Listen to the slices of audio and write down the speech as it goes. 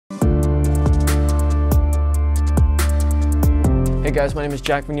Hey guys, my name is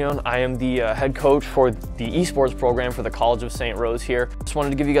Jack Vignon. I am the head coach for the esports program for the College of St. Rose here. Just wanted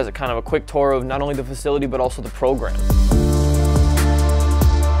to give you guys a kind of a quick tour of not only the facility, but also the program.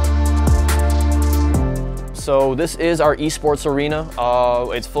 So this is our esports arena.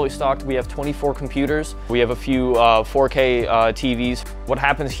 It's fully stocked. We have 24 computers. We have a few 4K TVs. What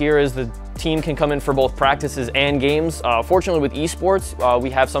happens here is the team can come in for both practices and games. Fortunately with esports, we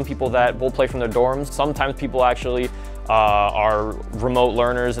have some people that will play from their dorms. Sometimes people actually are remote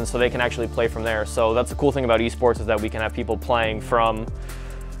learners, and so they can actually play from there. So that's the cool thing about esports, is that we can have people playing from,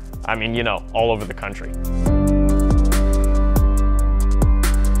 I mean, you know, all over the country.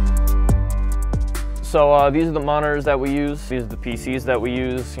 So these are the monitors that we use. These are the PCs that we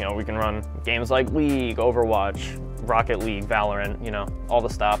use. You know, we can run games like League, Overwatch, Rocket League, Valorant, you know, all the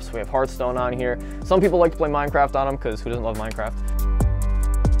stops. We have Hearthstone on here. Some people like to play Minecraft on them, because who doesn't love Minecraft?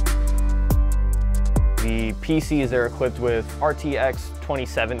 The PCs, they're equipped with RTX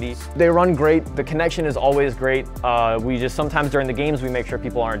 2070. They run great. The connection is always great. We just sometimes during the games, we make sure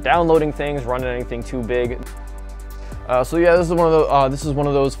people aren't downloading things, running anything too big. So yeah, this is one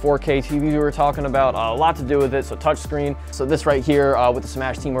of those 4K TVs we were talking about. A lot to do with it, so touchscreen. So this right here, with the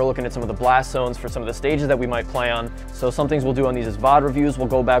Smash team, we're looking at some of the blast zones for some of the stages that we might play on. So some things we'll do on these is VOD reviews. We'll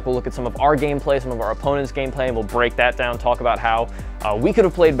go back, we'll look at some of our gameplay, some of our opponent's gameplay, and we'll break that down, talk about how we could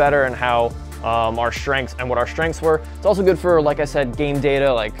have played better and how our strengths and what our strengths were. It's also good for, like I said, game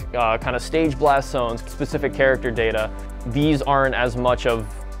data, like kind of stage blast zones, specific character data. These aren't as much of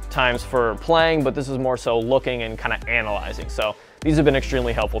times for playing, but this is more so looking and kind of analyzing. So these have been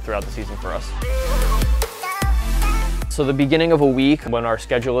extremely helpful throughout the season for us. So the beginning of a week, when our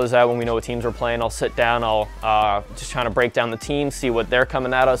schedule is out, when we know what teams we're playing, I'll sit down, I'll just try to break down the team, see what they're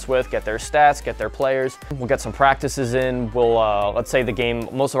coming at us with, get their stats, get their players. We'll get some practices in. We'll, let's say the game,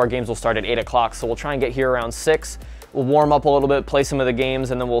 most of our games will start at 8 o'clock, so we'll try and get here around 6. We'll warm up a little bit, play some of the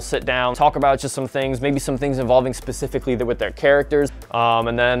games, and then we'll sit down, talk about just some things, maybe some things involving specifically with their characters,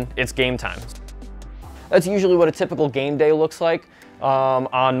 and then it's game time. That's usually what a typical game day looks like.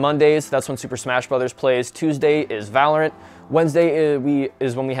 On Mondays, that's when Super Smash Bros. Plays. Tuesday is Valorant. Wednesday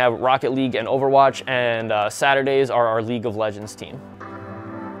is when we have Rocket League and Overwatch, and Saturdays are our League of Legends team.